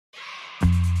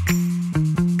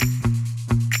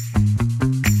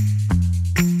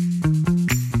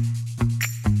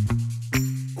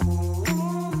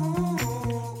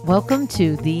Welcome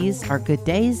to These Are Good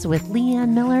Days with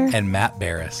Leanne Miller and Matt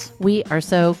Barris. We are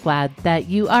so glad that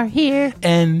you are here.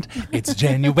 And it's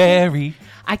January.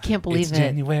 I can't believe it's it.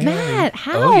 January. Matt,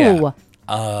 how? Oh,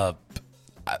 yeah.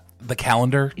 The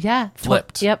calendar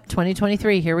flipped. Yep,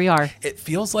 2023. Here we are. It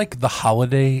feels like the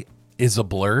holiday is a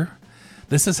blur.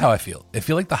 This is how I feel. I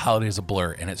feel like the holiday is a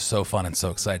blur, and it's so fun and so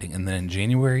exciting. And then in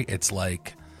January, it's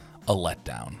like a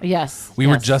letdown. Yes. We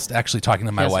were just actually talking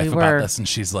to my wife about were. this, and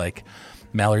she's like,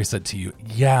 Mallory said to you,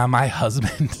 yeah, my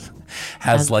husband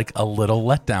has like a little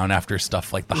letdown after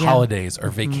stuff like the holidays or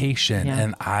vacation. Yeah.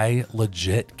 And I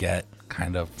legit get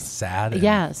kind of sad.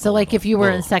 Yeah. So like if you were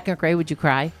in second grade, would you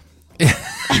cry? Like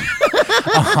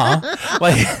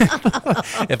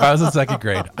if I was in second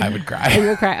grade, I would cry. You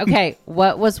would cry. Okay.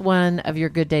 What was one of your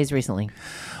good days recently?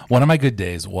 One of my good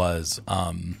days was,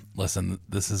 listen,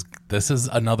 this is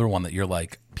another one that you're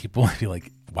like, people would be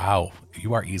like, wow,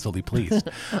 you are easily pleased.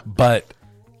 But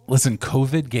listen,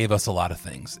 COVID gave us a lot of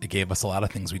things. It gave us a lot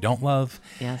of things we don't love.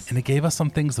 Yes. And it gave us some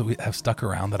things that we have stuck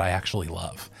around that I actually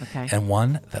love. Okay. And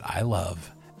one that I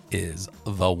love is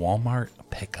the Walmart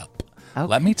pickup. Okay.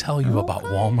 Let me tell you about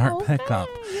Walmart pickup.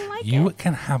 You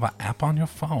Can have an app on your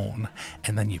phone,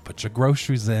 and then you put your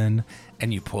groceries in,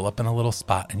 and you pull up in a little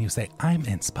spot, and you say, I'm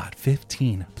in spot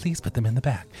 15. Please put them in the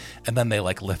back. And then they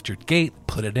like lift your gate,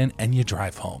 put it in, and you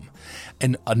drive home.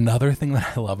 And another thing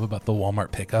that I love about the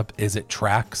Walmart pickup is it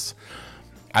tracks,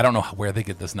 I don't know where they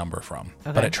get this number from,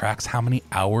 but it tracks how many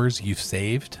hours you've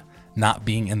saved not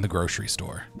being in the grocery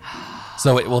store.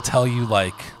 So it will tell you,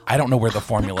 like, I don't know where the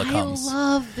formula comes. I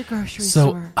love the grocery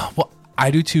store. Well, I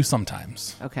do too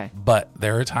sometimes. Okay. But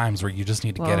there are times where you just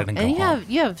need to get it and go home.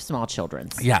 You have small children.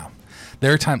 Yeah.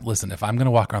 There are times, listen, if I'm going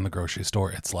to walk around the grocery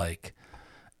store, it's like,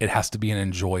 it has to be an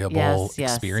enjoyable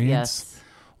experience. Yes.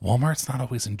 Walmart's not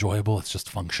always enjoyable. It's just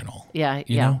functional. Yeah.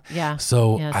 You know? Yeah.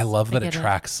 So Yes, I love that it get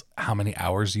tracks how many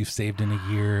hours you've saved in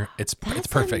a year. It's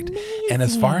perfect. amazing. And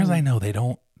as far as I know, they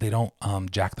don't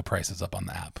jack the prices up on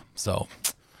the app. So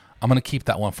I'm going to keep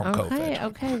that one from COVID.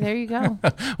 Okay. There you go.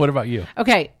 What about you?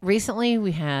 Okay. Recently,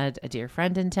 we had a dear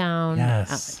friend in town.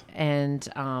 Yes. And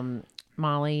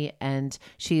Molly, and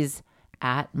she's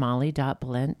at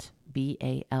molly.blint,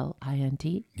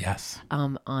 BALINT. Yes.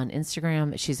 On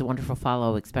Instagram. She's a wonderful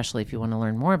follow, especially if you want to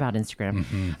learn more about Instagram.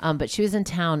 Mm-hmm. But she was in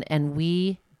town, and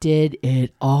we did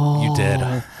it all. You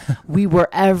did. We were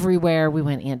everywhere. We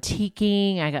went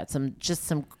antiquing. I got some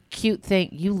cute thing.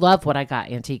 You love what I got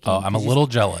antiquing. Oh, I'm a little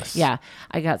jealous. Yeah.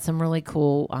 I got some really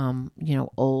cool,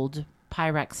 old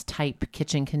Pyrex type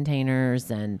kitchen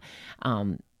containers, and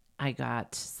I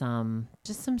got some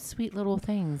sweet little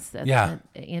things at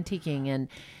antiquing, and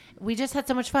we just had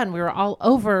so much fun. We were all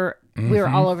over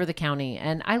the county,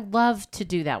 and I love to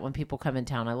do that when people come in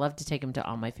town. I love to take them to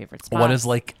all my favorite spots.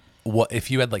 What if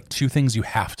you had like two things you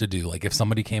have to do? Like if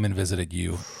somebody came and visited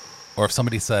you, or if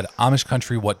somebody said, Amish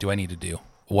country, what do I need to do?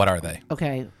 What are they?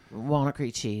 Okay, Walnut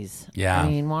Creek cheese. Yeah. I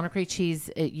mean, Walnut Creek cheese,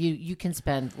 you can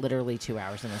spend literally 2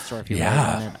 hours in a store if you really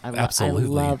want it. Absolutely.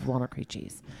 I love Walnut Creek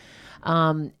cheese.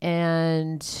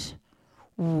 And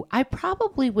I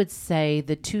probably would say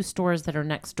the two stores that are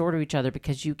next door to each other,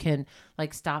 because you can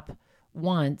like stop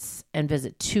once and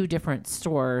visit two different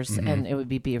stores, and it would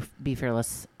be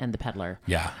Fearless and the Peddler.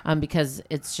 Yeah. Because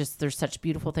it's just, there's such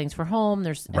beautiful things for home.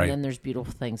 And then there's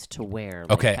beautiful things to wear.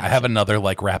 Like Okay. fashion. I have another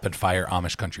like rapid fire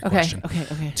Amish country question.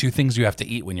 Okay. Two things you have to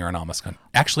eat when you're in Amish country.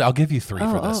 Actually, I'll give you three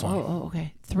for this one.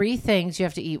 Okay. 3 things you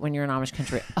have to eat when you're in Amish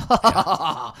country.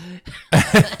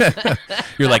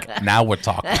 You're like, now we're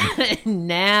talking.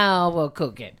 Now we're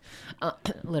cooking.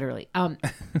 Literally.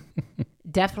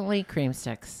 Definitely cream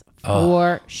sticks.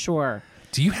 For sure.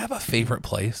 Do you have a favorite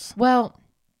place? Well,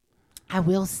 I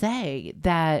will say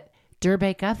that Der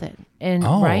Bake Oven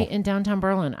right in downtown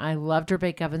Berlin. I love Der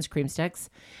Bake Oven's cream sticks.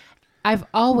 I've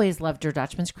always loved Der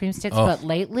Dutchman's cream sticks, but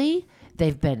lately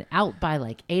they've been out by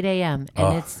like 8 a.m.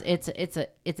 and it's an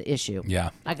issue. Yeah,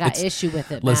 I got issue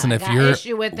with it. Listen, Matt.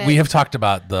 Issue with it. We have talked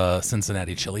about the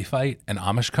Cincinnati chili fight, and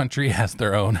Amish country has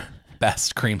their own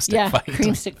best cream stick fight.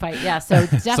 Cream stick fight. Yeah, so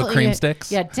definitely cream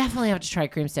sticks. Yeah, definitely have to try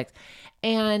cream sticks.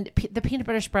 And the peanut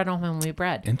butter spread on homemade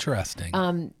bread.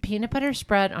 Interesting. Peanut butter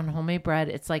spread on homemade bread.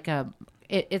 It's like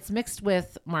it's mixed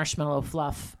with marshmallow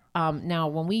fluff. Now,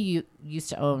 when we used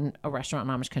to own a restaurant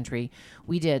in Amish country,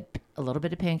 we did a little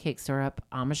bit of pancake syrup,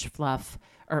 Amish fluff,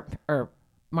 or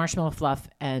marshmallow fluff,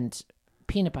 and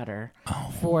peanut butter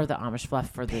for the Amish fluff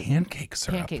for the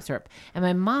pancake syrup. And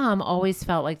my mom always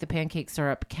felt like the pancake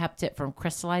syrup kept it from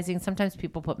crystallizing. Sometimes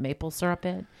people put maple syrup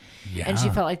in. Yeah. And she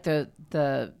felt like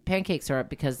the pancake syrup,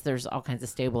 because there's all kinds of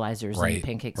stabilizers in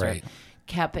pancake syrup,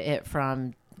 kept it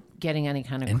from getting any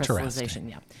kind of crystallization.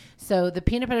 Yeah. So the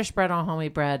peanut butter spread on whole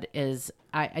wheat bread is,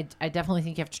 I definitely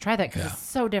think you have to try that because it's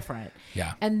so different.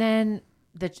 Yeah. And then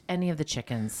any of the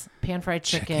chickens, pan fried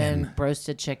chicken,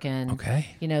 roasted chicken. Okay.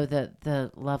 You know,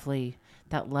 that lovely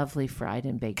fried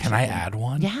and baked Can chicken. I add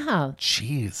one? Yeah.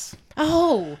 Cheese.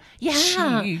 Oh,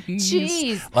 yeah.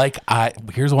 Cheese. Like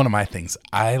here's one of my things.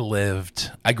 I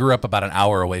grew up about an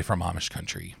hour away from Amish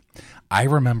country. I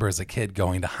remember as a kid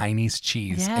going to Heine's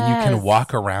Cheese and you can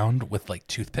walk around with like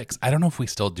toothpicks. I don't know if we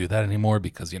still do that anymore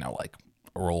because, like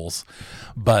rolls,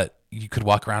 but you could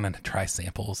walk around and try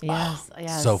samples. Yes,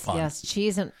 yes. So fun. Yes,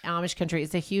 cheese in Amish country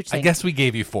is a huge thing. I guess we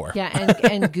gave you 4. Yeah,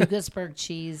 and Gugelsberg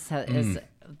cheese is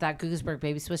that Gugelsberg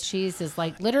baby Swiss cheese is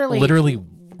like literally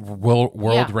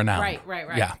world renowned. Right.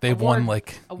 Yeah, they've won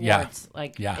like awards.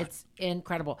 It's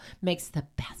incredible. Makes the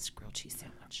best grilled cheese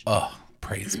sandwich. Oh,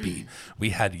 praise be. We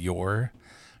had your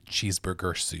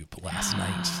cheeseburger soup last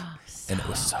night, and it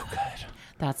was so good.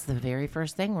 That's the very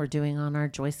first thing we're doing on our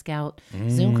Joy Scout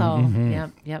Zoom call.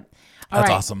 Yep. That's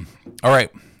awesome. All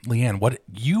right, Leanne, what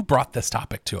you brought this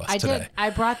topic to us today? I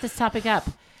brought this topic up.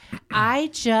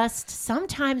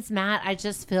 Sometimes, Matt, I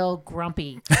just feel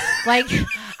grumpy.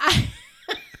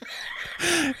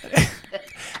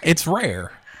 It's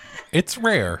rare,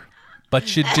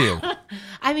 but you do.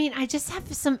 I mean, I just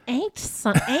have some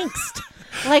angst.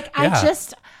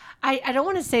 I don't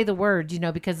want to say the word,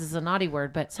 because it's a naughty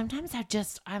word, but sometimes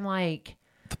I'm like...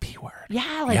 The P word.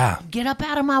 Yeah, get up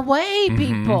out of my way,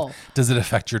 people. Does it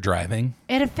affect your driving?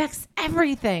 It affects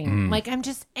everything. I'm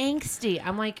just angsty.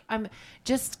 I'm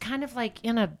just kind of like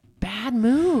in a bad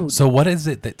mood. So what is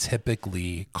it that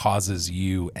typically causes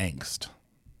you angst?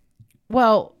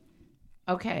 Well,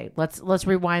 okay, let's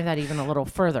rewind that even a little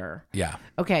further. Yeah.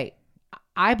 Okay.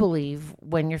 I believe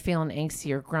when you're feeling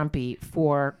angsty or grumpy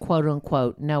for quote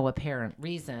unquote no apparent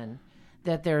reason,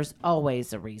 that there's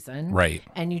always a reason. Right.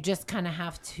 And you just kind of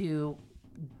have to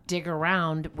dig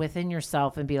around within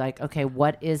yourself and be like, okay,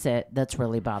 what is it that's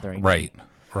really bothering me?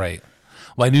 Right.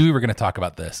 Well, I knew we were going to talk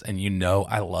about this, and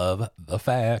I love the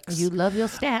facts. You love your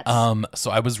stats.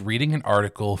 So I was reading an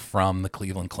article from the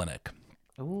Cleveland Clinic.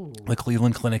 Ooh. The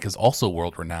Cleveland Clinic is also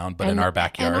world renowned, but in our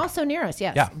backyard. And also near us,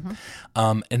 yes. Yeah.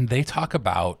 And they talk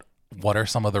about what are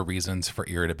some of the reasons for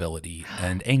irritability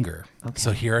and anger. Okay.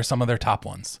 So here are some of their top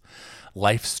ones.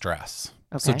 Life stress.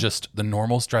 Okay. So just the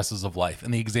normal stresses of life.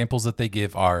 And the examples that they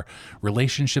give are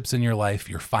relationships in your life,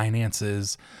 your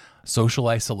finances, social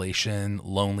isolation,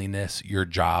 loneliness, your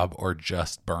job, or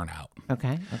just burnout.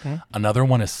 Okay. Another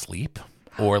one is sleep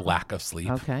or lack of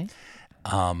sleep. Okay.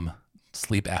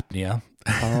 Sleep apnea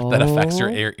that affects your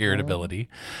irritability.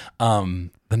 The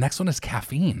next one is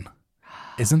caffeine.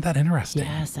 Isn't that interesting?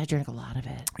 Yes, I drink a lot of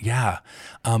it. Yeah,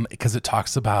 because it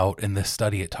talks about, in this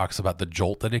study, it talks about the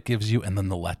jolt that it gives you and then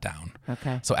the letdown.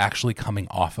 Okay. So actually coming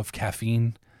off of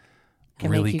caffeine can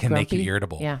make you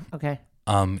irritable. Yeah, okay.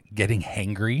 Getting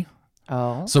hangry.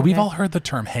 Oh, so we've all heard the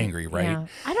term hangry, right? Yeah.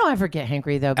 I don't ever get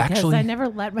hangry, though, because I never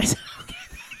let myself get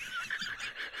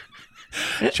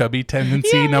Chubby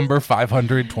tendency number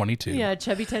 522. Yeah,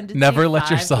 chubby tendency. Never let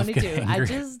yourself get angry. I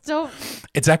just don't.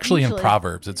 It's actually in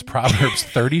Proverbs. It's Proverbs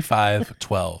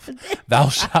 35:12. Thou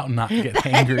shalt not get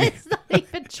angry. It's not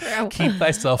even true. Keep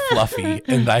thyself fluffy,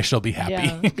 and I shall be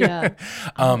happy. Yeah.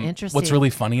 Interesting. What's really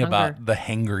funny about the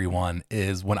hangry one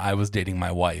is when I was dating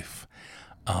my wife,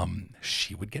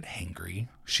 she would get hangry.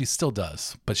 She still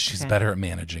does, but she's better at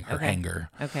managing her anger.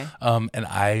 Okay.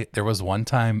 And there was one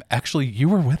time, actually, you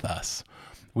were with us.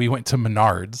 We went to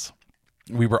Menards.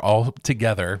 We were all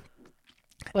together.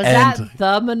 Was that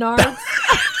the Menards?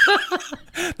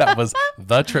 That was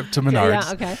the trip to Menards.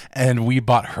 Yeah, okay. And we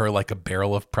bought her like a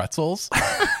barrel of pretzels.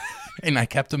 And I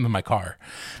kept them in my car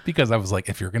because I was like,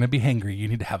 if you're going to be hangry, you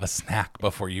need to have a snack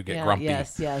before you get grumpy.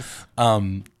 Yes.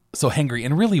 So hangry,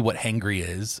 and really what hangry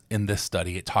is in this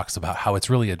study, it talks about how it's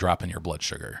really a drop in your blood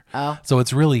sugar. Oh, so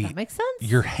it's really, that makes sense.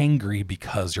 You're hangry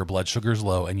because your blood sugar is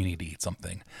low and you need to eat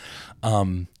something.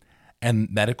 And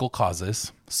medical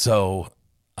causes. So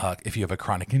if you have a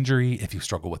chronic injury, if you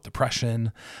struggle with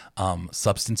depression,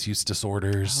 substance use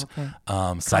disorders,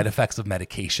 side effects of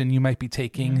medication you might be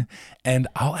taking. And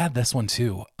I'll add this one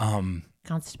too.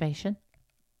 Constipation?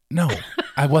 No,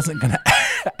 I wasn't going to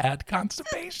add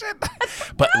constipation.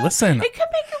 But listen, it could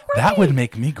make you grumpy. That would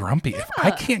make me grumpy. If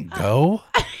I can't go,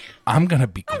 I'm going to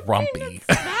be grumpy.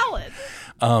 That's valid.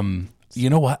 You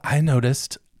know what? I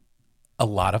noticed a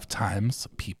lot of times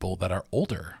people that are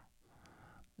older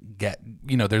get,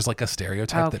 there's like a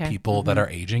stereotype that people that are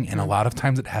aging, and a lot of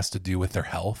times it has to do with their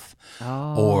health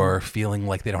or feeling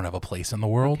like they don't have a place in the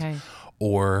world,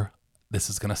 or this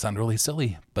is going to sound really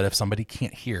silly, but if somebody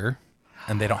can't hear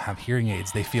and they don't have hearing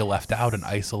aids, they feel left out and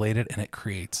isolated, and it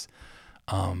creates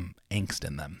angst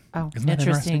in them. Oh, isn't that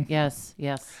interesting? Yes.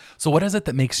 So what is it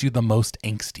that makes you the most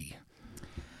angsty?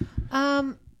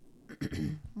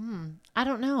 I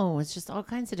don't know. It's just all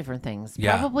kinds of different things.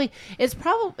 Yeah. Probably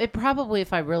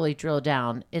if I really drill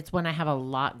down, it's when I have a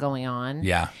lot going on.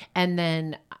 Yeah. And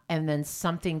then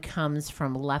something comes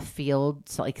from left field.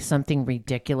 So like something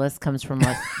ridiculous comes from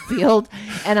left field.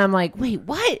 And I'm like, wait,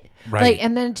 what? Right. Like,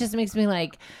 and then it just makes me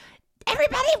like,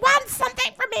 everybody wants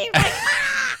something from me. Like,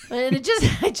 and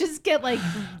I just get like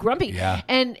grumpy. Yeah.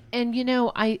 And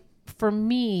for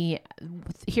me,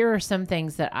 here are some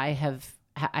things that I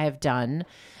have done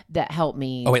that help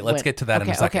me. Oh wait, let's get to that in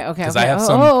a second. Okay. Because I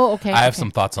have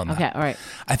some thoughts on that. Okay, all right.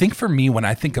 I think for me, when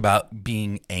I think about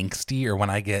being angsty or when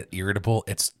I get irritable,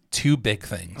 it's two big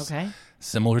things. Okay.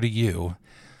 Similar to you,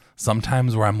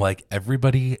 sometimes where I'm like,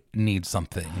 everybody needs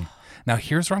something. Now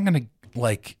here's where I'm gonna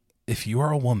like, if you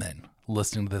are a woman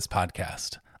listening to this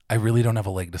podcast, I really don't have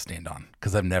a leg to stand on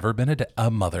because I've never been a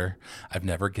mother. I've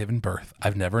never given birth.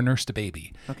 I've never nursed a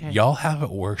baby. Okay. Y'all have it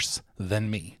worse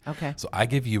than me. Okay. So I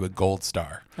give you a gold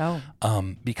star. Oh.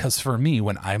 Because for me,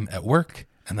 when I'm at work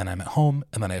and then I'm at home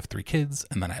and then I have 3 kids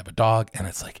and then I have a dog and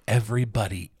it's like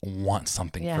everybody wants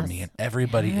something from me and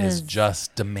everybody is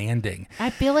just demanding.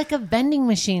 I feel like a vending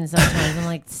machine sometimes. I'm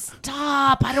like,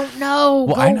 stop. I don't know.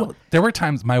 Well, I know there were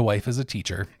times my wife is a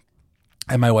teacher.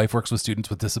 And my wife works with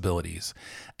students with disabilities.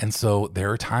 And so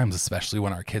there are times, especially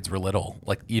when our kids were little,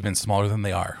 like even smaller than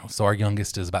they are. So our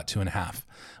youngest is about 2.5.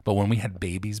 But when we had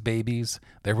babies,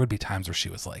 there would be times where she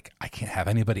was like, I can't have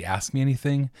anybody ask me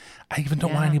anything. I even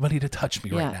don't want anybody to touch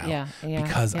me right now.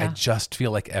 Because I just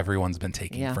feel like everyone's been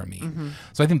taking from me. Mm-hmm.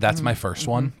 So I think that's my first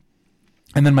one.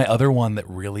 And then my other one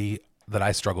that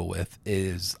I struggle with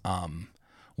is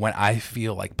when I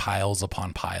feel like piles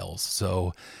upon piles.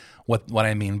 So what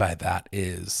I mean by that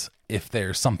is if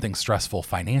there's something stressful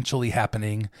financially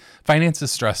happening,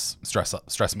 finances stress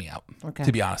me out,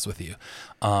 to be honest with you.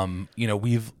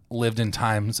 We've lived in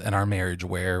times in our marriage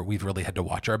where we've really had to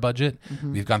watch our budget.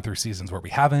 Mm-hmm. We've gone through seasons where we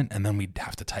haven't, and then we'd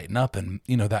have to tighten up and,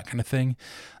 that kind of thing.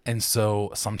 And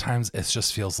so sometimes it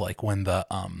just feels like when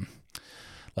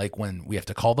when we have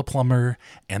to call the plumber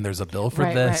and there's a bill for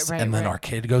and then our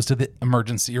kid goes to the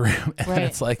emergency room and then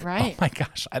it's like, oh my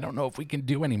gosh, I don't know if we can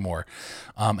do anymore.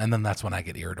 And then that's when I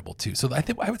get irritable too. So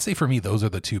I would say for me, those are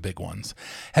the two big ones.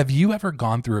 Have you ever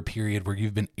gone through a period where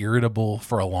you've been irritable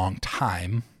for a long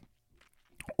time?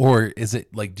 Or is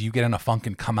it like, do you get in a funk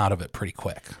and come out of it pretty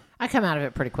quick? I come out of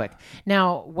it pretty quick.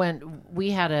 Now, when we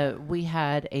had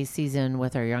a season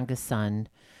with our youngest son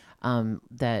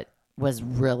that was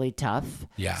really tough.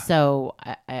 Yeah. So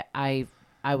I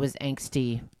was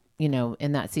angsty,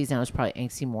 in that season. I was probably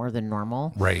angsty more than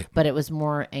normal. Right. But it was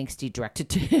more angsty directed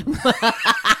to him.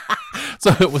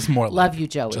 So it was more love you,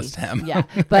 Joey. Just him. Yeah.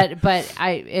 But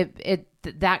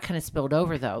that kind of spilled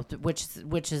over though,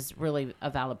 which is really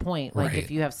a valid point. Like if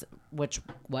you have what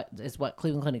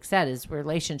Cleveland Clinic said is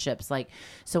relationships. Like,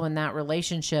 so when that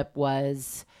relationship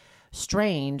was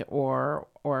strained or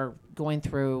going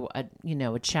through a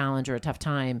challenge or a tough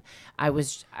time, I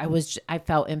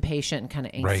felt impatient and kind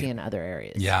of angsty in other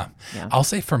areas. Yeah. I'll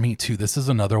say for me too, this is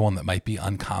another one that might be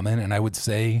uncommon, and I would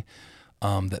say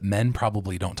that men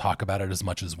probably don't talk about it as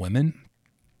much as women,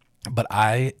 but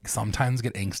I sometimes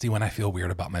get angsty when I feel weird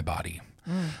about my body.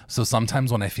 So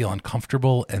sometimes when I feel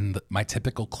uncomfortable in my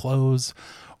typical clothes,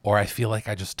 or I feel like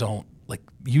I just don't like,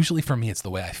 usually for me it's the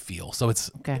way I feel. So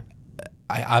it's okay.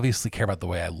 I obviously care about the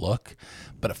way I look,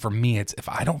 but for me, it's if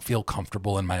I don't feel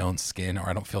comfortable in my own skin, or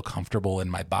I don't feel comfortable in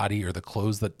my body or the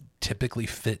clothes that typically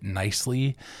fit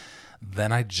nicely,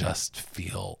 then I just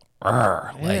feel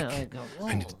I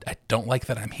don't like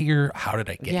that I'm here. How did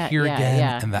I get here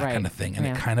again? And that kind of thing. And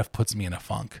it kind of puts me in a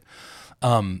funk.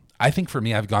 I think for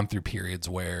me, I've gone through periods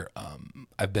where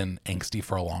I've been angsty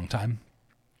for a long time.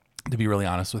 To be really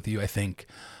honest with you, I think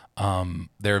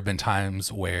there have been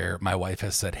times where my wife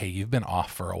has said, hey, you've been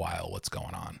off for a while. What's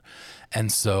going on?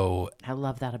 And so I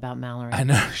love that about Mallory. I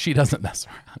know she doesn't mess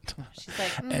around. She's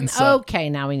like, okay,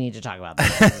 now we need to talk about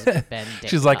this.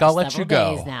 She's like, I'll let you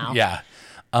go. Now. Yeah.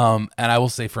 And I will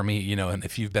say for me, and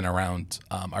if you've been around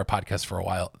our podcast for a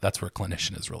while, that's where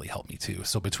clinician has really helped me too.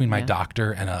 So between my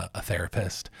doctor and a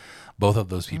therapist, both of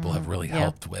those people have really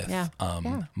helped with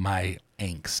my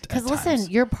angst. Because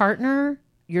listen, your partner,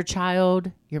 your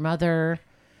child, your mother,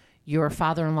 your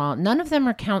father-in-law, none of them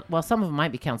are some of them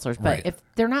might be counselors, but if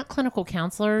they're not clinical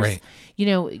counselors,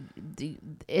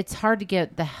 it's hard to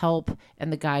get the help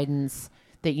and the guidance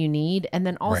that you need. And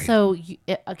then also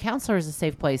a counselor is a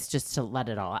safe place just to let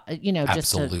it all out,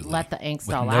 just to let the angst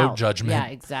With all no out. judgment. Yeah,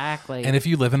 exactly. And if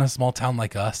you live in a small town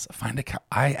like us,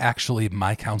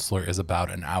 my counselor is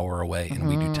about an hour away, and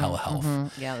we do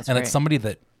telehealth. Yeah, that's and great. It's somebody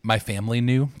that my family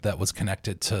knew that was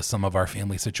connected to some of our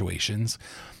family situations.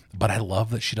 But I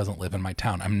love that she doesn't live in my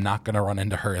town. I'm not going to run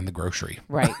into her in the grocery.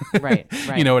 Right.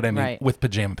 You know what I mean? Right. With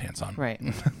pajama pants on. Right.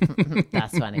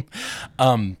 That's funny.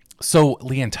 So,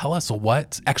 Leanne, tell us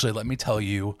actually, let me tell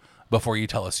you before you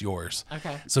tell us yours.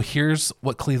 Okay. So here's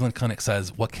what Cleveland Clinic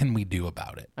says. What can we do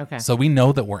about it? Okay. So we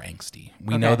know that we're angsty.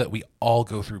 We know that we all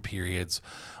go through periods,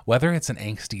 whether it's an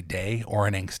angsty day or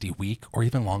an angsty week or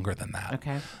even longer than that.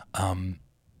 Okay.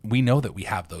 We know that we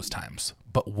have those times,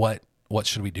 but what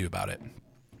should we do about it?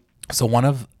 So one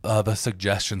of the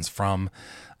suggestions from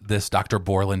this Dr.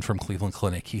 Borland from Cleveland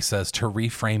Clinic, he says to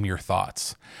reframe your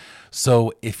thoughts.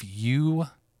 So if you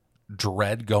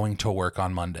dread going to work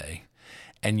on Monday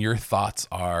and your thoughts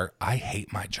are, I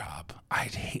hate my job. I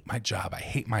hate my job. I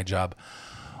hate my job.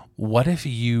 What if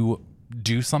you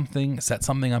do something, set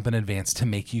something up in advance to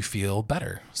make you feel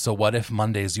better? So what if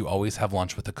Mondays you always have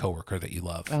lunch with a coworker that you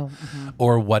love?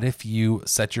 Or what if you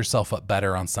set yourself up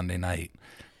better on Sunday night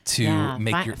to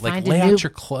make lay out your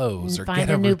clothes or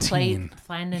get a routine.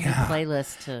 Find a new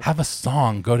playlist to have a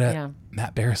song. Go to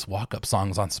Matt Barris walk-up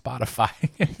songs on Spotify.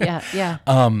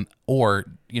 Or,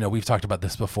 we've talked about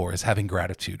this before, is having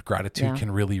gratitude. Gratitude can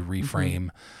really reframe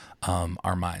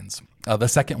our minds. The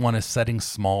second one is setting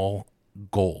small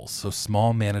goals. So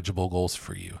small, manageable goals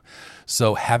for you.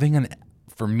 So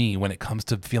for me, when it comes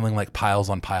to feeling like piles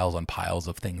on piles on piles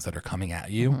of things that are coming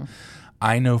at you,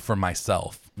 I know for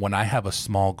myself, when I have a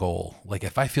small goal, like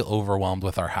if I feel overwhelmed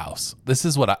with our house,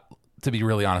 to be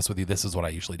really honest with you, this is what I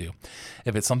usually do.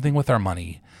 If it's something with our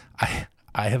money, I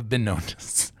have been known to,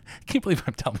 I can't believe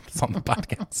I'm telling this on the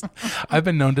podcast. I've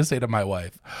been known to say to my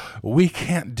wife, we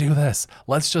can't do this.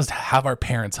 Let's just have our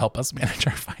parents help us manage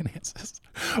our finances.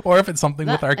 Or if it's something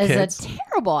with our kids. That's a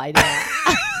terrible idea.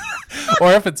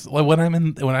 Or if it's when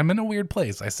I'm in a weird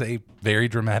place, I say very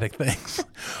dramatic things.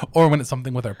 Or when it's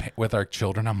something with our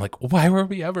children, I'm like, why were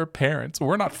we ever parents?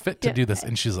 We're not fit to do this.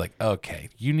 And she's like, okay,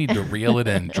 you need to reel it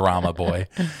in, drama boy.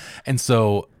 And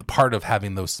so part of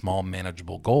having those small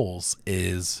manageable goals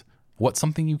is what's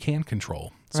something you can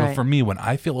control. So for me, when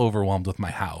I feel overwhelmed with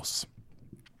my house,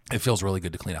 it feels really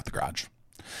good to clean out the garage.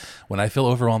 When I feel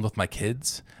overwhelmed with my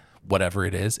kids, whatever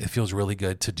it is, it feels really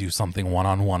good to do something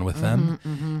one-on-one with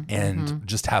them and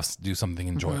just do something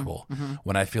enjoyable.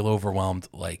 When I feel overwhelmed,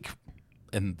 like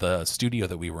in the studio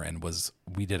that we were in,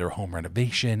 we did our home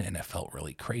renovation and it felt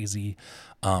really crazy.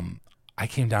 I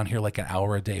came down here like an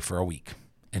hour a day for a week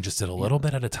and just did a little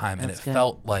bit at a time, and it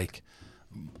felt like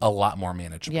a lot more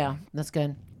manageable. Yeah, that's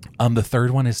good. The third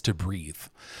one is to breathe.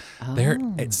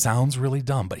 It sounds really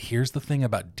dumb, but here's the thing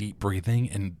about deep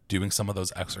breathing and doing some of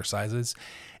those exercises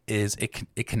is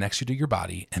it connects you to your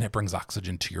body and it brings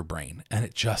oxygen to your brain, and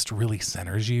it just really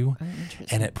centers you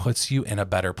and it puts you in a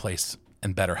better place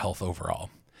and better health overall.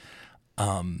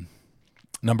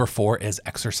 Number 4 is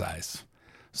exercise.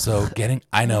 So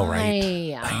I know,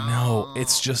 right? I know.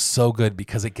 It's just so good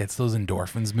because it gets those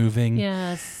endorphins moving.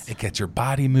 Yes. It gets your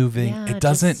body moving. Yeah, it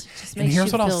doesn't. just And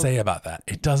here's what I'll say about that.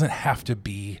 It doesn't have to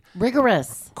be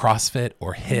rigorous. CrossFit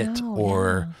or HIIT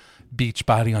or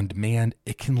Beachbody on Demand.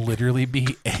 It can literally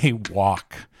be a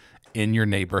walk in your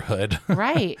neighborhood.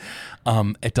 Right.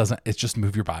 It's just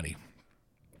move your body.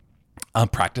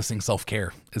 Practicing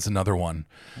self-care is another one.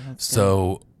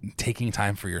 So taking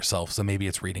time for yourself. So maybe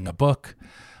it's reading a book,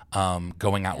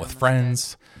 going out with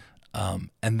friends. And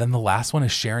then the last one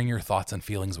is sharing your thoughts and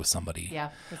feelings with somebody.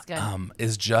 Yeah, that's good.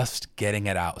 Is just getting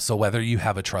it out. So whether you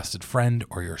have a trusted friend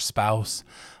or your spouse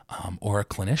or a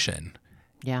clinician,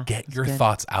 get your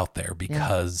thoughts out there,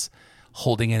 because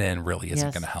holding it in really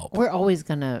isn't going to help. We're always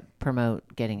going to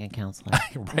promote getting a counselor,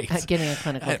 getting a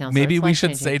clinical counselor. Maybe we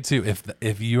should say too,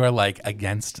 if you are like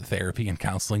against therapy and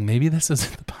counseling, maybe this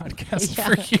isn't the podcast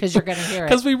for you, because you're going to hear it.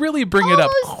 Because we really bring it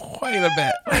up quite a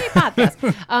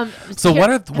bit. So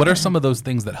what are some of those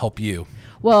things that help you?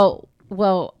 Well,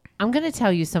 I'm going to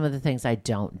tell you some of the things I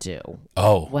don't do.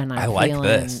 Oh, when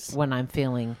I'm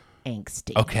feeling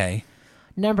angsty. Okay.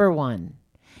 Number 1.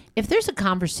 If there's a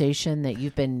conversation that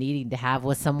you've been needing to have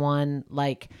with someone,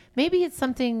 like maybe it's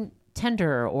something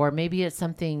tender or maybe it's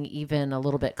something even a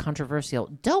little bit controversial,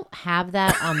 don't have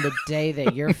that on the day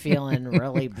that you're feeling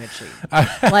really bitchy.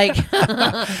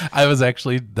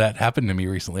 That happened to me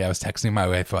recently. I was texting my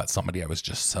wife about somebody I was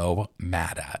just so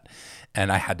mad at,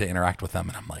 and I had to interact with them,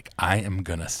 and I'm like, I am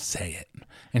going to say it.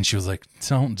 And she was like,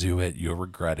 don't do it. You'll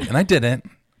regret it. And I didn't.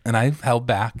 and I've held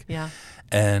back. Yeah.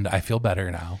 And I feel better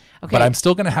now. Okay. But I'm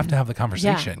still going to have the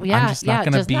conversation. Yeah. I'm just not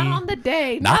going to be. Not on the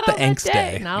day. Not the angst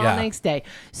day. Not on the angst day.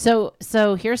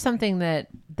 So here's something that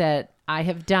I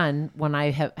have done when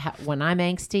when I'm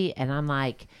angsty and I'm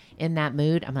like in that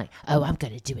mood. I'm like, oh, I'm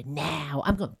going to do it now.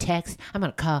 I'm going to text. I'm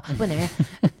going to call. Whenever.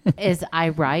 Is I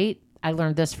write. I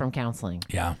learned this from counseling.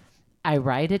 Yeah. I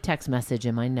write a text message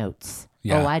in my notes.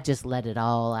 Yeah. Oh, I just let it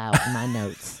all out in my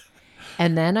notes.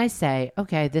 And then I say,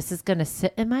 okay, this is going to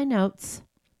sit in my notes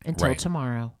until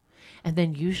tomorrow. And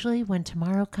then usually when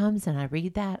tomorrow comes and I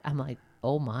read that, I'm like,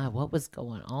 oh my, what was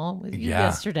going on with you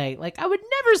yesterday? Like, I would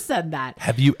never send that.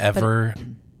 Have you ever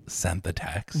sent the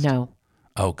text? No.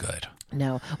 Oh, good.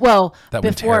 No. Well, that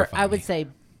would before, terrify I would me. say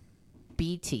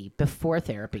BT, before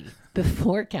therapy,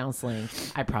 before counseling,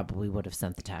 I probably would have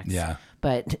sent the text. Yeah.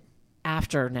 But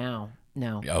after now,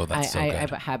 no. Oh, that's so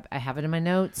good. I have it in my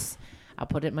notes. I'll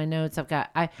put it in my notes.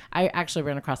 I actually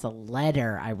ran across a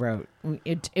letter I wrote when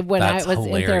That's I was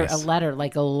hilarious. in there, a letter,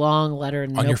 like a long letter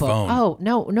in the On your notebook. phone? Oh,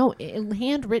 no,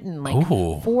 handwritten, like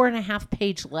 4.5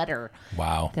 page letter.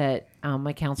 Wow. That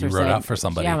my counselor You wrote said, out for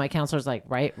somebody. Yeah, my counselor's like,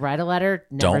 write a letter.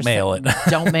 Don't mail it.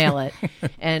 Don't mail it.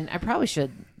 And I probably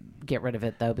should get rid of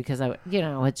it though, because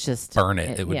it's just burn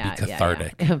it. It would be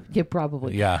cathartic. Yeah,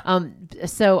 probably. Yeah.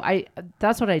 So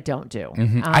that's what I don't do.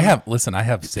 Mm-hmm. I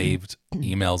have saved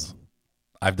emails.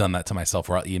 I've done that to myself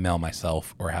where I'll email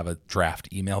myself or have a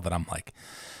draft email that I'm like,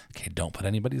 okay, don't put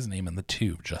anybody's name in the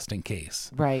tube just in case.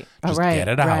 Right. Just right. get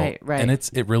it out. Right. And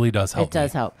it really does help. It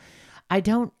does help. I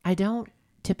don't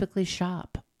typically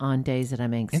shop on days that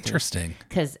I'm angsty. Interesting.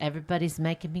 Because everybody's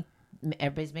making me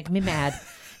mad.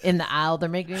 In the aisle, they're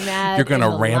making me mad. You're going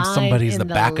to ram somebody's the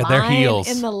back of their heels.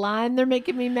 In the line, they're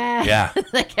making me mad. Yeah.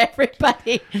 Like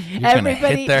everybody,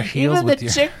 hit their heels even with the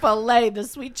your... Chick-fil-A, the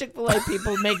sweet Chick-fil-A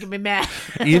people making me mad.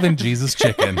 Even Jesus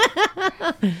Chicken.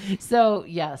 So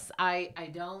yes, I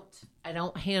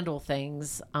don't handle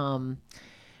things.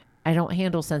 I don't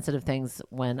handle sensitive things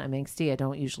when I'm angsty. I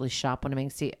don't usually shop when I'm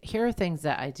angsty. Here are things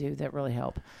that I do that really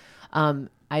help.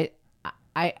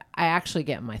 I actually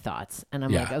get my thoughts and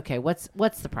I'm like, okay, what's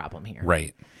the problem here?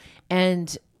 Right.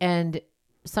 And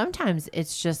sometimes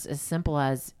it's just as simple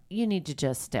as you need to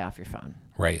just stay off your phone.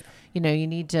 Right. You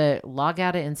need to log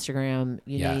out of Instagram.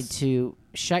 You need to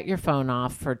shut your phone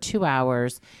off for 2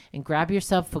 hours and grab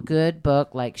yourself a good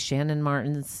book like Shannon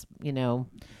Martin's,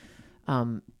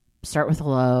 Start with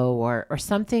Hello or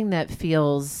something that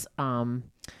feels,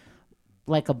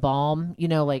 like a balm,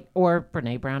 or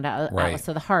Brene Brown, Atlas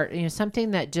of the Heart,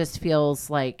 something that just feels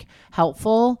like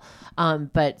helpful.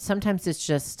 But sometimes it's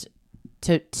just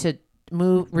to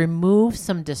remove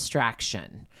some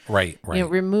distraction. Right.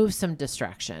 Remove some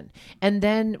distraction. And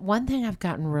then one thing I've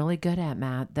gotten really good at,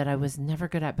 Matt, that I was never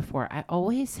good at before, I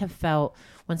always have felt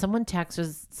when someone text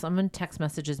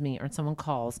messages me or someone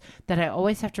calls that I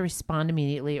always have to respond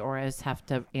immediately or I just have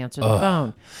to answer the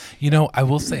phone. I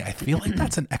will say, I feel like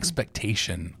that's an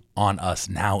expectation on us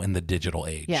now in the digital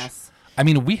age. Yes. I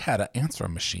mean, we had an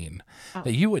answering machine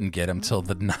that you wouldn't get until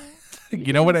the night.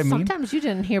 You know what I mean? Sometimes you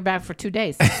didn't hear back for 2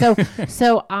 days.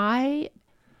 So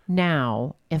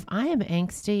now, if I am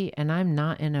angsty and I'm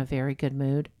not in a very good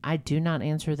mood, I do not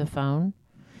answer the phone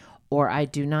or I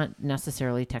do not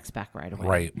necessarily text back right away.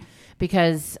 Right.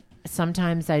 Because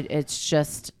sometimes it's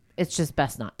just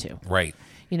best not to. Right.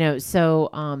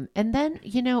 And then,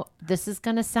 this is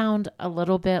going to sound a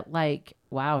little bit like,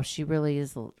 wow, she really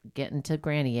is getting to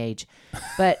granny age.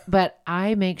 But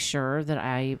I make sure that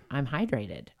I'm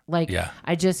hydrated.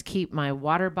 I just keep my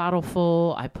water bottle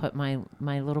full. I put my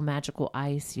little magical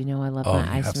ice. I love my ice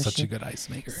machine. You have such a good ice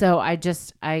maker. So I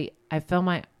fill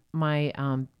my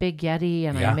big Yeti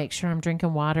and I make sure I'm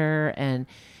drinking water and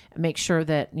make sure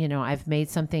that, I've made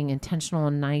something intentional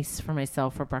and nice for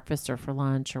myself for breakfast or for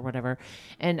lunch or whatever.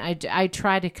 And I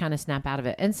try to kind of snap out of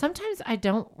it. And sometimes I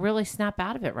don't really snap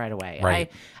out of it right away.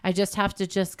 Right. I just have to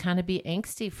just kind of be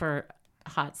angsty for a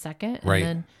hot second.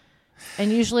 Right.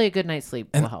 And usually a good night's sleep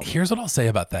will help. Here's what I'll say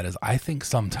about that is I think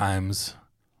sometimes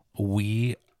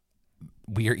we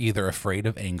are either afraid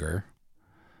of anger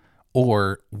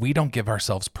or we don't give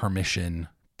ourselves permission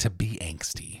to be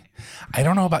angsty. I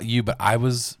don't know about you, but I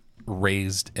was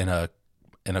raised in a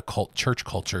church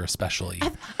culture, especially.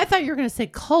 I thought you were going to say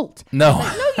cult. No,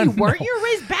 no, you weren't. You were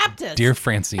raised Baptist. Dear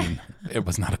Francine, it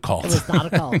was not a cult. It was not a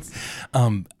cult.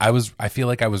 I feel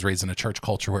like I was raised in a church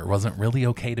culture where it wasn't really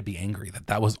okay to be angry.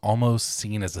 That was almost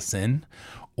seen as a sin,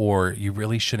 or you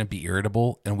really shouldn't be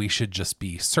irritable, and we should just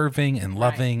be serving and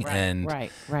loving and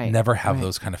never have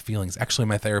those kind of feelings. Actually,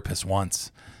 my therapist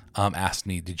once asked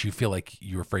me, "Did you feel like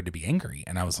you were afraid to be angry?"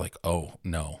 And I was like, "Oh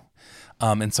no."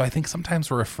 And so I think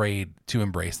sometimes we're afraid to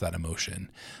embrace that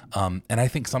emotion. And I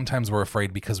think sometimes we're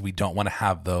afraid because we don't want to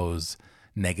have those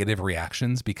negative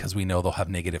reactions because we know they'll have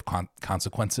negative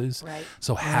consequences. Right.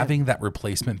 So having that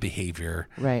replacement behavior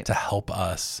right. to help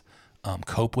us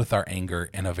cope with our anger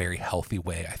in a very healthy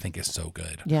way, I think is so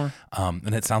good. Yeah.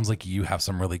 And it sounds like you have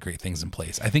some really great things in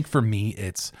place. I think for me,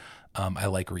 it's I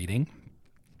like reading.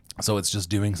 So it's just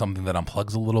doing something that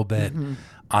unplugs a little bit. Mm-hmm.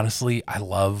 Honestly, I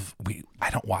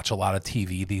don't watch a lot of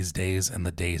TV these days in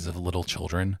the days of little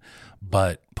children,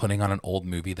 but putting on an old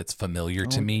movie that's familiar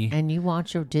to me. And you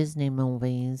watch your Disney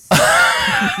movies.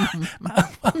 I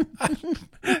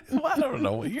don't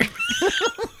know what you're...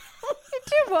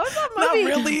 What was that movie?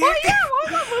 Not really. Oh, yeah,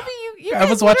 what was that movie? You I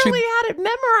was watching... had it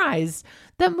memorized.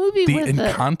 That movie with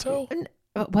Encanto?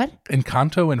 What?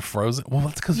 Encanto and Frozen? Well,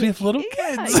 that's because we have little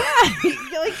kids. Yeah.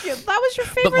 That was your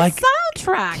favorite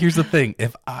soundtrack. Here's the thing.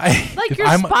 If your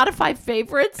Spotify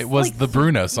favorites? It was the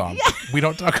Bruno song. Yeah. We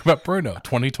don't talk about Bruno,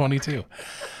 2022.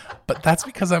 But that's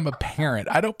because I'm a parent.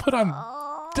 I don't put on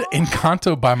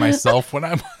Encanto by myself when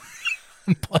I'm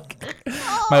unplugging.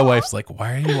 My wife's like,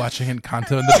 why are you watching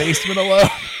Encanto in the basement alone?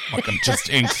 I'm like, I'm just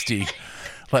angsty.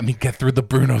 Let me get through the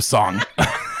Bruno song.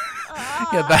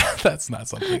 Yeah, that's not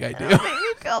something I do. It'll make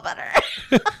me feel better.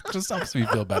 Just helps me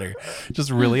feel better.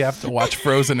 Just really have to watch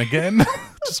Frozen again.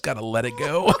 Just gotta let it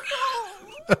go.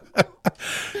 But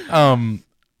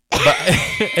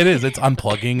it's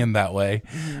unplugging in that way.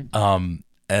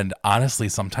 And honestly,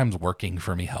 sometimes working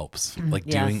for me helps. Like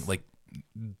doing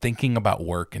thinking about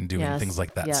work and doing things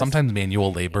like that. Yes. Sometimes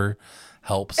manual labor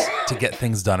helps to get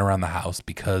things done around the house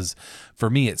because for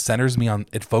me, it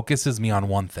focuses me on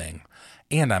one thing.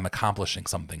 And I'm accomplishing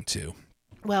something too.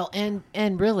 Well, and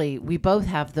really, we both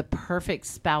have the perfect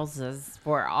spouses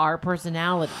for our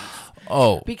personalities.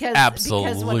 Oh, absolutely.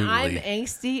 Because when I'm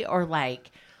angsty or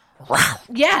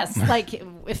yes, like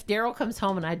if Daryl comes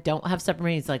home and I don't have supper,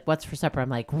 he's like, "What's for supper?" I'm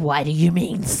like, "What do you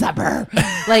mean supper?"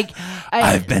 Like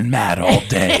I've been mad all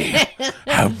day.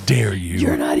 How dare you?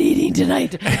 You're not eating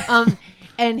tonight.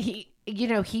 And he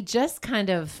just kind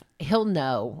of, he'll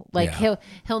know,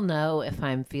 he'll know if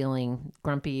I'm feeling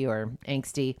grumpy or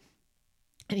angsty,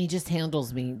 and he just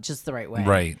handles me just the right way.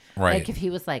 Right. Like if he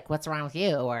was like, "What's wrong with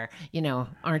you?" Or,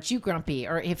 "Aren't you grumpy?"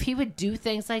 Or if he would do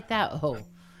things like that,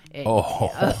 it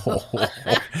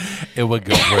would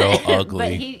go real ugly.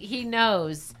 But he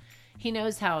knows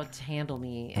how to handle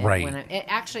me. Right. When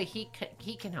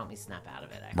he can help me snap out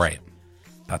of it. Actually. Right.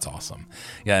 That's awesome.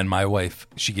 Yeah, and my wife,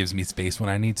 she gives me space when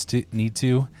I need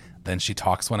to. Then she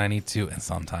talks when I need to, and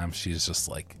sometimes she's just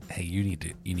like, "Hey, you need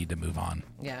to move on.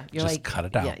 Yeah, you're just cut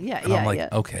it out." Yeah, and I'm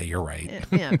like, "Okay, you're right."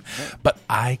 Yeah. But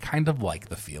I kind of like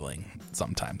the feeling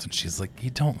sometimes, and she's like,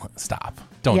 "You don't stop.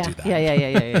 Don't do that."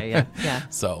 Yeah.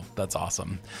 So that's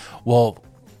awesome. Well,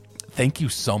 thank you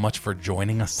so much for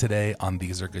joining us today on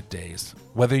These Are Good Days.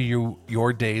 Whether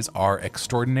your days are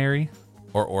extraordinary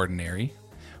or ordinary,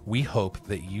 we hope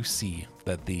that you see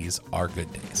that these are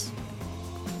good days.